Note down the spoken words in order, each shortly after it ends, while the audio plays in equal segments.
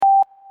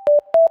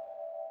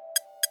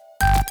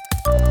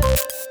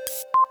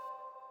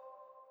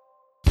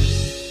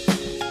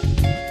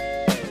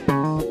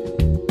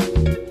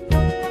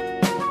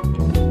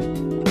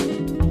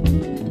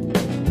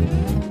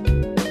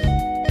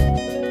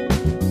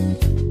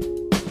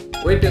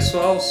Oi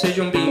pessoal,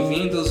 sejam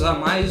bem-vindos a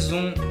mais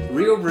um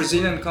Real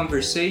Brazilian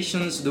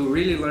Conversations do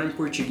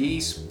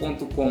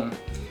reallylearnportuguese.com.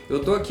 Eu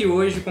tô aqui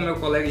hoje com meu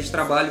colega de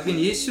trabalho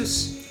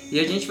Vinícius e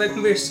a gente vai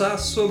conversar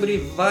sobre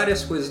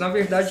várias coisas. Na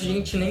verdade a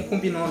gente nem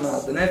combinou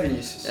nada, né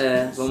Vinícius?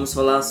 Vamos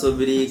falar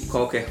sobre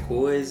qualquer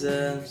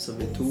coisa,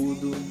 sobre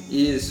tudo.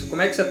 Isso,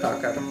 como é que você tá,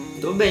 cara?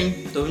 Tô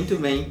bem, tô muito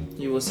bem.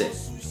 E você?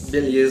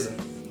 Beleza,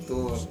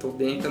 tô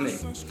bem também.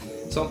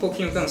 Só um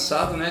pouquinho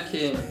cansado, né,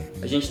 que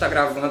a gente tá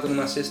gravando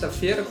numa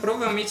sexta-feira.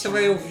 Provavelmente você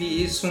vai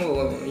ouvir isso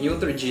em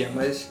outro dia,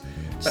 mas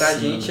pra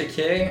gente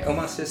aqui é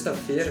uma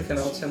sexta-feira,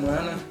 final de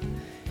semana.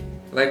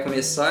 Vai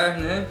começar,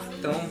 né?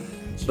 Então...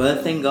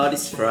 But thank God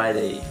it's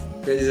Friday.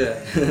 Pois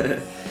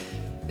é.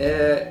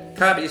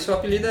 Cara, e seu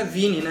apelido é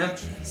Vini, né?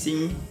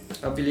 Sim.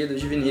 Apelido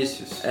de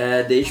Vinícius.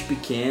 Desde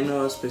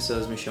pequeno as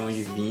pessoas me chamam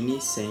de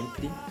Vini,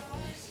 sempre.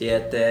 E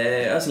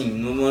até, assim,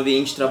 no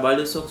ambiente de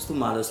trabalho eu sou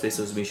acostumado às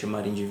pessoas me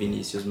chamarem de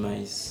Vinícius,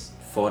 mas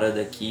fora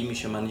daqui me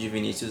chamarem de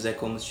Vinícius é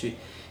como se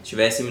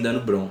estivesse me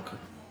dando bronca.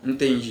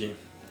 Entendi.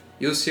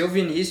 E o seu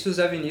Vinícius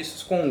é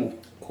Vinícius com U?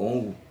 Com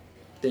U.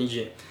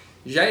 Entendi.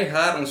 Já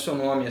erraram o seu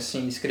nome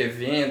assim,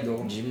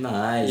 escrevendo?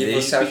 Demais. E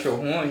você achou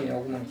ruim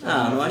alguma vez?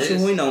 Não acho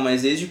ruim não,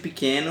 mas desde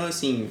pequeno,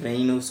 assim,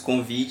 vem nos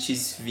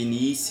convites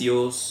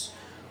Vinícius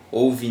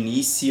ou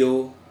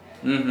Vinício.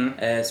 Uhum.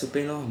 É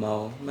super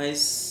normal,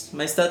 mas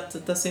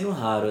tá sendo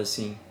raro,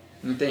 assim.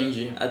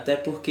 Entendi. Até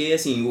porque,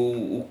 assim,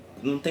 o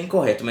não tem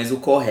correto, mas o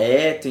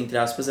correto, entre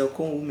aspas, é o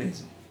com U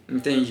mesmo.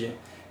 Entendi.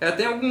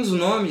 Tem alguns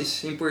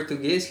nomes em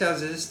português que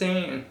às vezes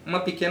tem uma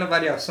pequena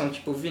variação,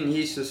 tipo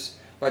Vinícius,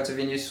 pode ser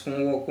Vinícius com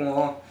U ou com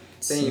O.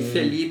 Tem Sim.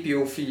 Felipe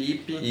ou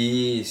Felipe.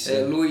 Isso.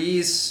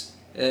 Luiz,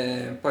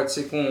 pode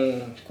ser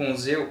com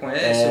Z ou com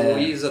S,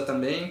 Luísa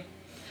também.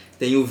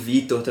 Tem o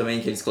Vitor também,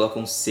 que eles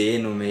colocam C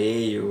no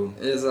meio.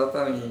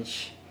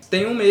 Exatamente.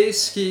 Tem um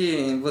mês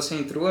que você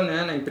entrou,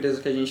 né, na empresa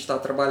que a gente está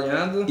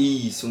trabalhando.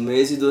 Isso, 1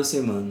 mês e 2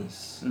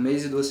 semanas. 1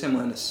 mês e 2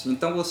 semanas.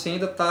 Então você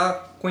ainda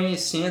está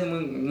conhecendo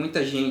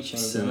muita gente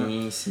ainda, sim,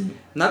 né? Sim.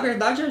 Na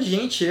verdade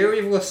eu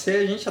e você,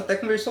 a gente até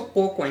conversou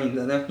pouco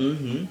ainda, né?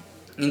 Uhum.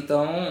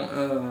 Então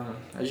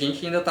a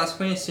gente ainda está se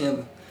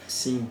conhecendo.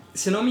 Sim.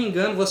 Se não me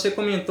engano, você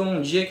comentou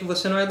um dia que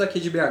você não é daqui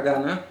de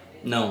BH, né?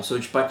 Não, sou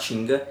de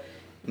Patinga,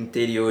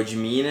 interior de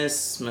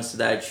Minas, uma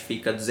cidade que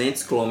fica a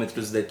 200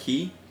 quilômetros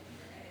daqui.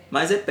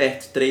 Mas é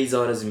perto, 3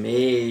 horas e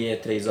meia,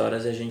 3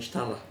 horas a gente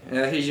tá lá.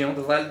 É a região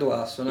do Vale do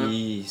Aço, né?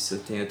 Isso,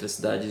 tem outras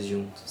cidades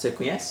junto. Você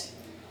conhece?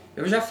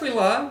 Eu já fui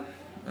lá,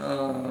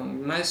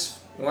 mas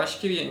eu acho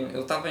que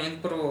eu tava indo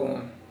pro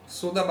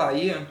sul da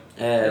Bahia.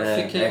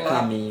 Eu fiquei lá,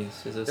 caminho.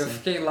 Eu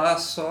fiquei lá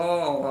só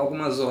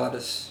algumas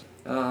horas.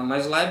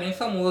 Mas lá é bem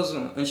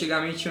famoso.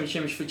 Antigamente tinha um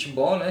time de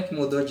futebol, né, que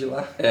mudou de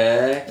lá.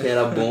 Que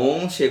era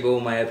bom, chegou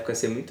uma época a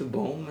ser muito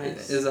bom,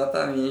 mas...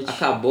 Exatamente.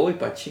 Acabou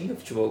Ipatinga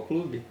Futebol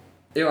Clube?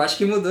 Eu acho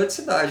que mudou de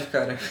cidade,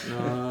 cara.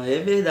 É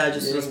verdade,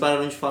 as pessoas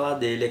pararam de falar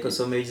dele, é que eu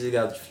sou meio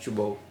desligado de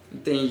futebol.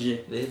 Entendi.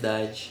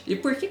 Verdade. E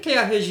por que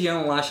a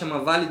região lá chama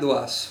Vale do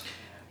Aço?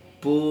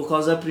 Por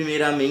causa,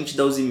 primeiramente,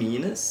 da Uzi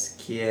Minas,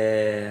 que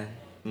é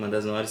uma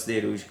das maiores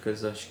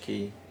siderúrgicas, acho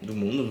que, do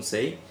mundo, não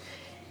sei.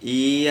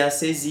 E a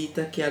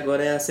Cesita, que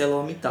agora é a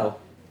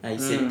ArcelorMittal. Aí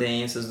você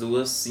tem essas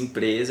duas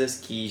empresas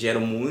que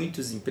geram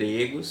muitos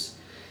empregos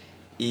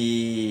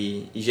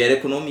e gera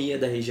economia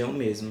da região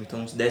mesmo.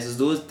 Então, dessas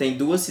duas, tem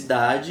 2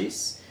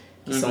 cidades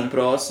que são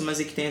próximas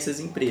e que tem essas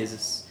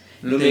empresas.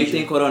 No meio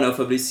tem Coronel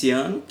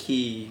Fabriciano,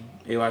 que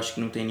eu acho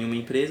que não tem nenhuma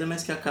empresa,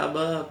 mas que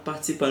acaba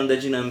participando da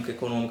dinâmica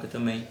econômica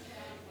também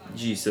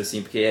disso,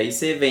 assim, porque aí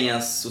você vem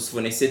os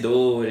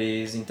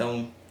fornecedores,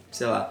 então,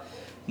 sei lá,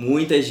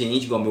 muita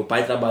gente, igual meu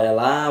pai trabalha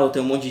lá, ou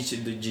tem um monte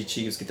de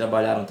tios que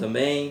trabalharam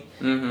também,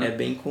 é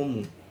bem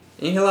comum.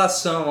 Em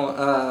relação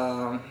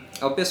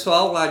ao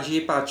pessoal lá de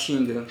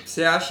Ipatinga,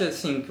 você acha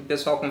assim que o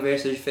pessoal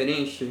conversa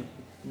diferente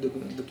do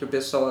que o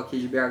pessoal aqui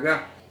de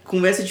BH?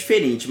 Conversa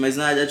diferente, mas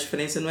na verdade a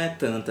diferença não é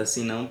tanta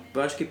assim, não.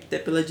 Eu acho que até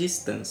pela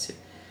distância.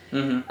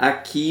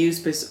 Aqui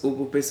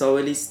o pessoal,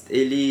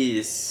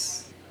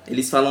 eles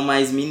falam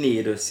mais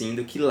mineiro, assim,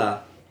 do que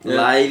lá.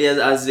 Lá,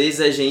 às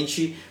vezes, a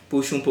gente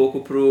puxa um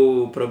pouco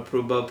pro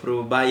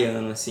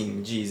baiano,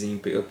 assim,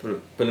 dizem.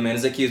 Pelo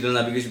menos aqui, os meus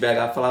amigos de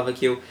BH falavam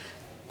que eu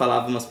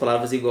falava umas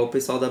palavras igual o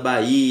pessoal da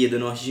Bahia, do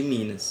norte de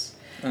Minas.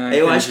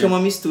 Eu acho que é uma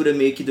mistura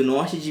meio que do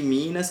norte de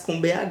Minas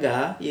com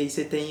BH, e aí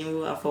você tem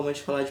a forma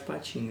de falar de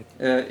Patinga.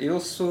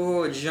 Eu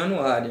sou de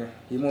Januária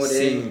e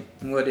morei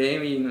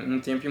um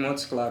tempo em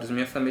Montes Claros.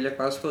 Minha família é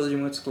quase toda de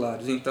Montes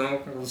Claros, então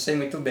eu sei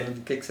muito bem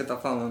do que você tá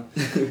falando.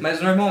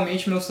 Mas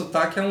normalmente meu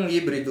sotaque é um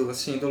híbrido,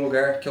 assim, do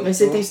lugar que eu tô. Mas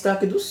você tem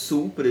sotaque do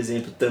sul, por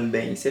exemplo,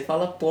 também. Você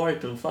fala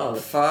Porto, não fala?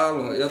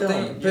 Falo, eu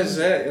tenho. Pois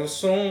eu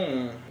sou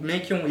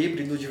meio que um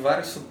híbrido de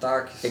vários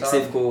sotaques, sabe? Que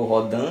você ficou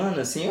rodando,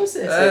 assim, ou você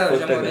eu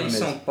já morei em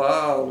São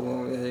Paulo.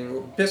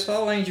 O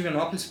pessoal lá em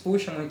Divinópolis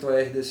puxa muito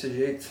R desse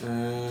jeito,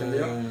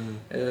 entendeu?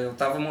 Eu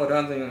tava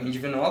morando em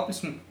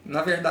Divinópolis.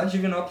 Na verdade,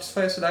 Divinópolis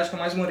foi a cidade que eu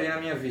mais morei na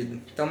minha vida.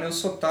 Então meu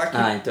sotaque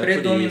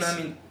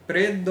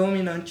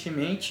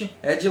predominantemente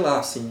é de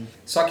lá. Sim.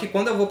 Só que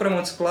quando eu vou para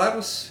Montes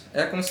Claros,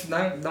 é como se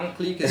dá um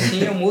clique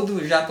assim, eu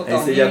mudo já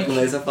totalmente. Aí você já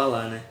começa a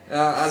falar, né?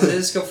 Às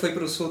vezes que eu fui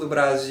pro sul do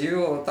Brasil,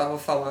 eu tava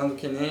falando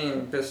que nem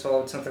o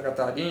pessoal de Santa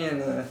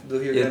Catarina, do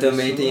Rio Grande do Sul. Eu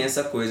também tenho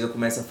essa coisa, eu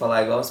começo a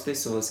falar igual as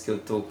pessoas que eu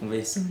tô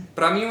conversando.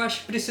 Pra mim, eu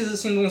acho que precisa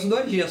assim, de uns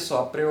 2 dias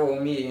só pra eu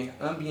me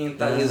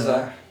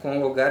ambientalizar com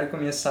o lugar e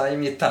começar a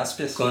imitar as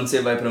pessoas. Quando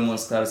você vai pra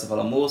Montes Claros, você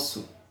fala,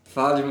 moço?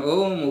 Fala de...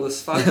 Ô,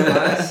 moço, fala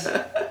demais.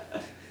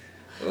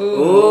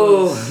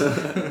 Ô!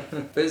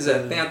 Pois é,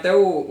 tem até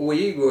o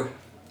Igor,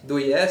 do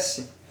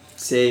IS.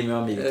 Sei, meu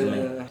amigo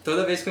também.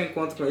 Toda vez que eu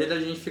encontro com ele, a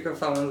gente fica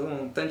falando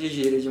um tanto de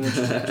gíria de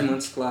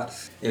Montes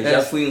Claros. Eu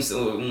já fui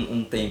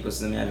um tempo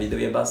assim, na minha vida, eu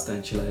ia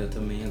bastante lá, eu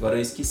também. Agora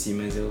eu esqueci,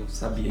 mas eu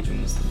sabia de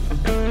umas também.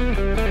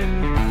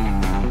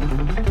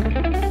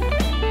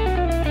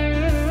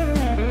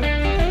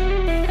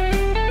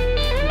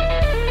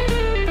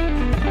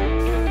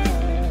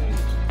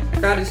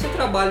 Cara, e seu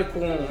trabalho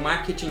com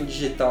marketing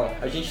digital?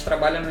 A gente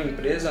trabalha numa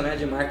empresa, né,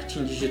 de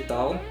marketing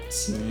digital.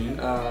 Sim.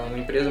 Uma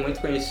empresa muito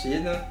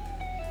conhecida.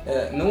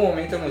 No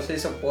momento eu não sei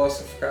se eu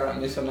posso ficar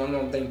mencionando o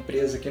nome da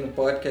empresa aqui no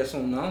podcast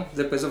ou não.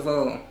 Depois eu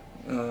vou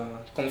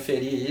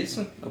conferir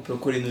isso. Eu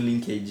procurei no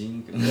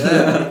LinkedIn.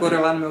 Procura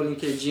lá no meu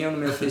LinkedIn ou no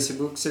meu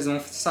Facebook, vocês vão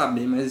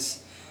saber,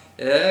 mas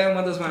é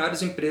uma das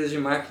maiores empresas de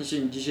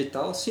marketing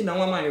digital, se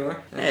não a maior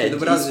aqui do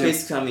Brasil.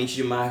 Especificamente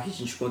de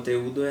marketing de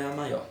conteúdo é a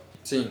maior.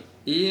 Sim.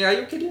 E aí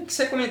eu queria que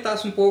você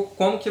comentasse um pouco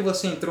como que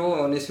você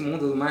entrou nesse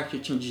mundo do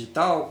marketing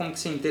digital, como que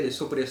você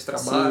interessou por esse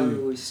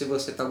trabalho, e se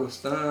você está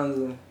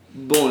gostando.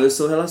 Bom, eu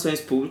sou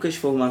Relações Públicas de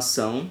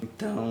formação,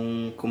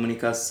 então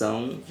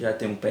comunicação, já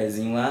tem um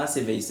pezinho lá,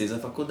 você vê isso desde a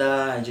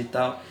faculdade e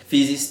tal.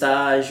 Fiz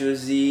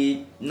estágios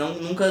e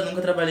nunca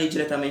trabalhei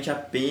diretamente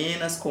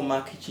apenas com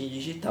marketing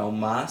digital,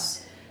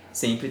 mas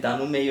sempre tá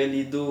no meio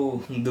ali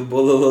do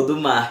bololô do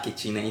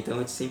marketing, né?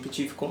 Então eu sempre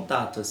tive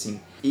contato,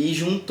 assim. E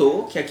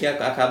juntou, que aqui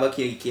acaba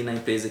que na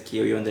empresa que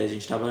eu e o André a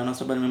gente trabalha, nós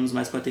trabalhamos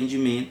mais com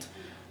atendimento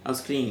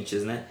aos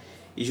clientes, né?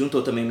 E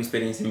juntou também uma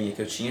experiência minha,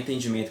 que eu tinha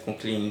atendimento com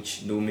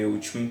cliente do meu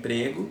último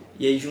emprego,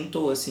 e aí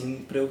juntou,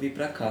 assim, pra eu vir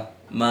pra cá.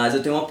 Mas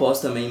eu tenho uma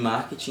pós também em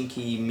marketing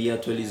que me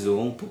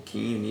atualizou um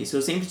pouquinho nisso.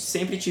 Eu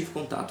sempre tive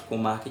contato com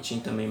marketing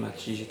também,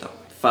 marketing digital.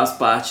 Faz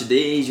parte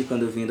desde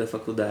quando eu vim da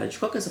faculdade.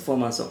 Qual que é essa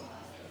formação?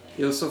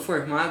 Eu sou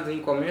formado em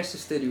comércio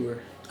exterior.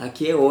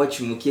 Aqui é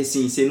ótimo, que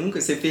assim,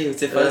 você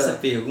faz essa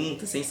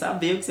pergunta sem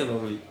saber o que você vai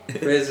ouvir.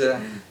 Pois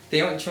é.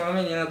 Tinha uma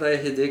menina da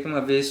RD que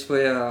uma vez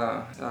foi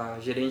a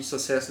gerente de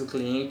sucesso do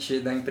cliente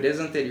da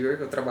empresa anterior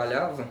que eu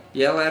trabalhava,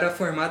 e ela era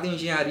formada em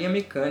engenharia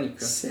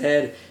mecânica.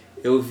 Sério?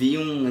 Eu vi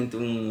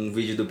um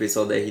vídeo do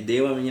pessoal da RD,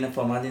 uma menina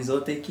formada em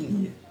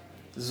zootecnia.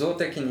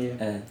 Zootecnia.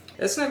 É.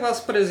 Esse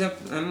negócio, por exemplo,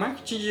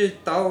 marketing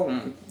digital,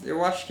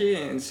 eu acho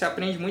que se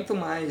aprende muito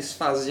mais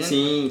fazendo.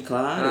 Sim,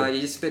 claro.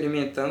 E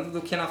experimentando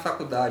do que na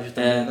faculdade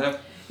também, né?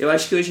 Eu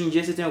acho que hoje em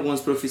dia você tem algumas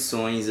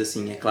profissões,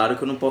 assim, é claro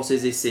que eu não posso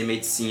exercer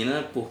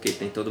medicina, porque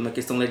tem toda uma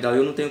questão legal e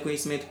eu não tenho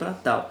conhecimento para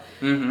tal.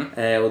 Uhum.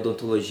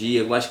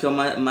 Odontologia, eu acho que é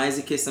mais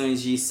em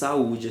questões de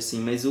saúde, assim,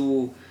 mas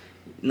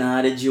na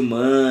área de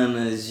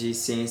humanas, de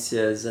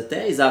ciências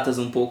até exatas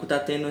um pouco, tá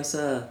tendo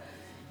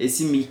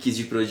esse mix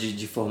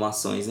de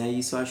formações, né? E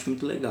isso eu acho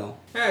muito legal.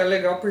 É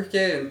legal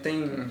porque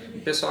o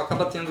pessoal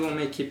acaba tendo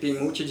uma equipe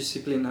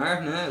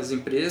multidisciplinar, né? As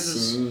empresas.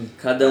 Sim,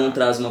 cada um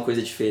traz uma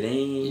coisa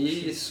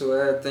diferente. Isso,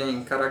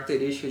 tem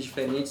características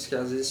diferentes que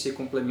às vezes se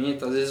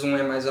complementam. Às vezes um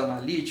é mais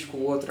analítico,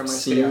 o outro é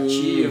mais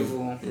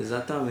criativo.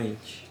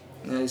 Exatamente.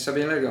 Isso é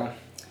bem legal.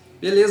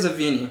 Beleza,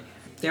 Vini.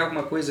 Tem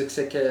alguma coisa que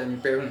você quer me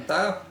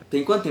perguntar?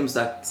 Tem quanto tempo que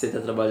você está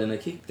trabalhando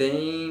aqui?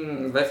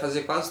 Vai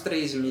fazer quase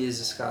 3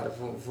 meses, cara.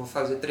 Vou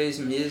fazer 3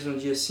 meses no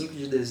dia 5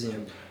 de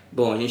dezembro.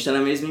 Bom, a gente tá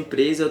na mesma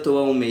empresa, eu tô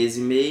há 1 mês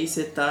e meio,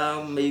 você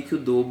tá meio que o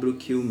dobro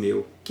que o meu.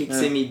 O que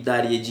você me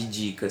daria de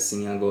dica,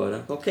 assim, agora?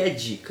 Qualquer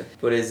dica.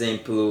 Por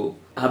exemplo,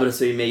 abra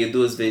seu e-mail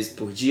 2 vezes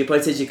por dia.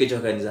 Pode ser dica de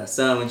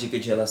organização, dica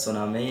de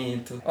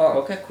relacionamento,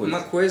 qualquer coisa.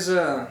 Uma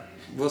coisa...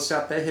 Você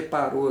até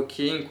reparou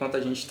aqui, enquanto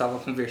a gente estava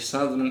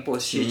conversando, num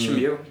post-it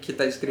meu, que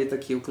está escrito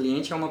aqui, o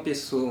cliente é uma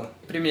pessoa.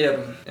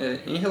 Primeiro,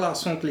 em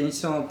relação ao cliente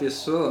ser uma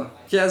pessoa,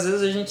 que às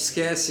vezes a gente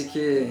esquece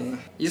que...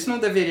 Isso não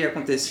deveria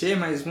acontecer,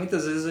 mas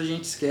muitas vezes a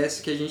gente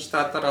esquece que a gente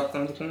está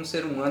tratando com um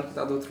ser humano que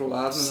está do outro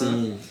lado.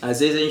 Sim, né?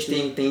 Às vezes a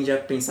gente tende a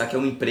pensar que é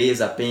uma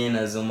empresa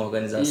apenas, uma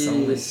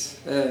organização. Isso,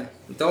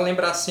 Então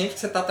lembrar sempre que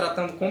você está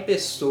tratando com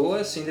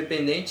pessoas,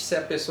 independente se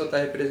a pessoa está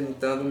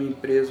representando uma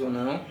empresa ou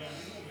não.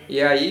 E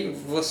aí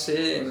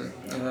você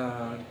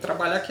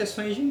trabalhar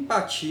questões de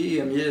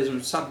empatia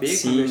mesmo, saber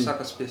conversar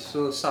com as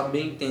pessoas,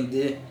 saber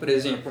entender. Por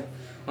exemplo,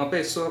 uma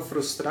pessoa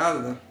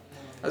frustrada,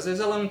 às vezes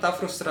ela não está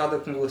frustrada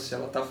com você,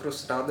 ela está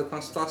frustrada com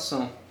a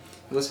situação.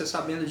 Você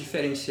sabendo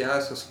diferenciar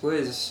essas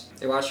coisas,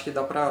 eu acho que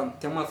dá para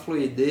ter uma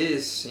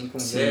fluidez em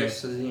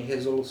conversas e em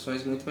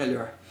resoluções muito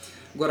melhor.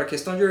 Agora, a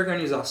questão de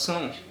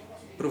organização,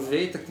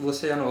 aproveita que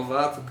você é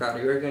novato, cara,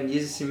 e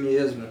organize-se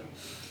mesmo.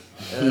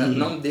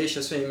 Não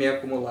deixa seu e-mail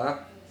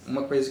acumular.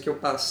 Uma coisa que eu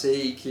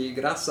passei e que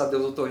graças a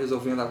Deus eu estou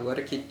resolvendo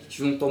agora é que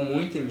juntou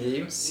muito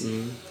e-mail.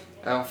 Sim.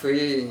 Eu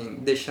fui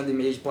deixando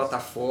e-mail de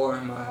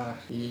plataforma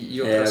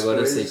e outras agora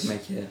coisas. eu sei como é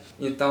que é.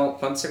 Então,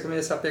 quando você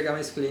começar a pegar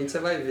mais clientes, você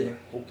vai ver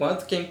o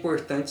quanto que é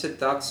importante você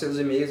estar com seus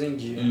e-mails em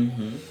dia.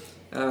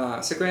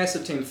 Você conhece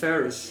o Tim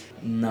Ferriss?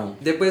 Não.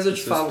 Depois eu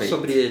te falo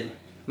sobre ele.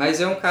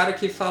 Mas é um cara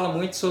que fala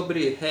muito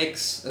sobre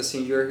hacks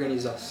assim, de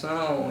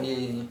organização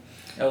e...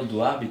 É o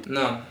do hábito?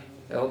 Não,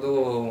 é o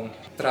do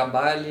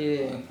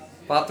trabalhe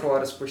 4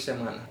 horas por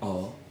semana.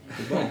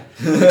 Que bom.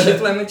 O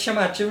título é muito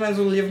chamativo, mas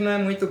o livro não é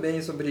muito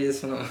bem sobre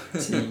isso, não.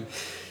 Sim.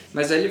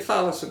 Mas aí ele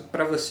fala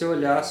para você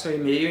olhar seu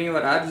e-mail em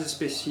horários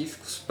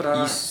específicos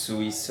para...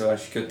 Isso, eu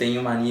acho que eu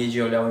tenho mania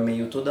de olhar o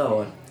e-mail toda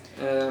hora.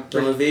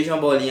 Quando eu vejo uma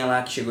bolinha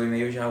lá que chegou o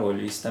e-mail, eu já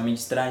olho. Isso tá me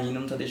distraindo,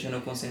 não tá deixando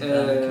eu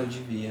concentrar no que eu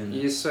devia, né?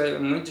 Isso é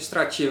muito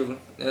distrativo.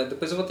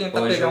 Depois eu vou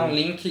tentar pegar um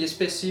link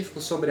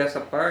específico sobre essa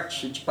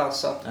parte e te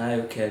passar.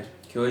 Eu quero.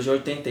 Que hoje eu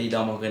tentei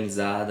dar uma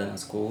organizada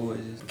nas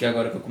coisas. Porque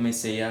agora que eu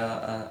comecei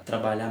a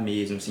trabalhar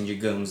mesmo, assim,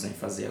 digamos, né?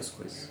 Fazer as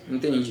coisas.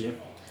 Entendi.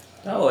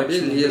 Tá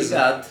ótimo, beleza.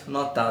 Obrigado.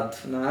 Notado.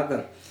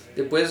 Nada.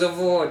 Depois eu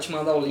vou te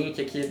mandar o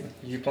link aqui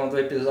de quando o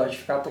episódio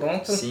ficar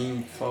pronto.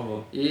 Sim, por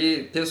favor.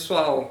 E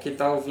pessoal que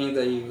tá ouvindo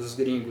aí, os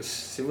gringos,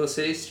 se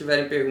vocês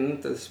tiverem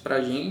perguntas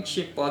pra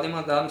gente, podem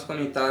mandar nos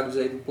comentários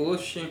aí do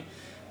post.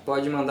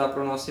 Pode mandar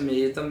pro nosso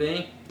e-mail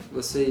também.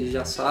 Vocês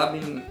já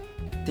sabem.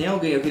 Tem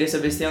alguém, eu queria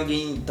saber se tem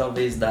alguém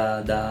talvez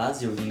da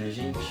Ásia ouvindo a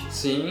gente.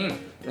 Sim.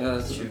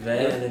 Se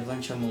tiver,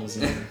 levante a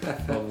mãozinha,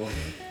 por favor.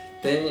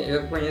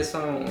 Eu conheço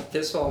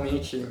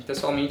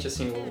pessoalmente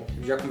assim,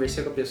 eu já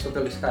conversei com a pessoa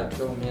pelo Skype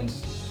pelo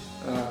menos,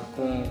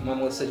 com uma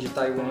moça de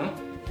Taiwan,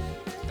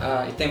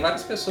 e tem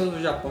várias pessoas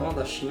do Japão,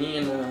 da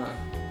China,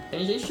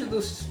 tem gente de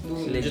todos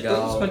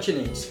os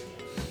continentes.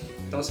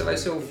 Então você vai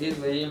ser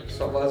ouvido aí,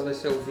 sua voz vai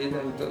ser ouvida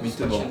em todos os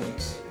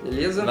continentes.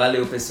 Beleza?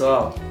 Valeu,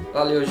 pessoal.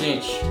 Valeu,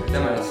 gente. Até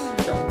mais.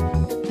 Tchau.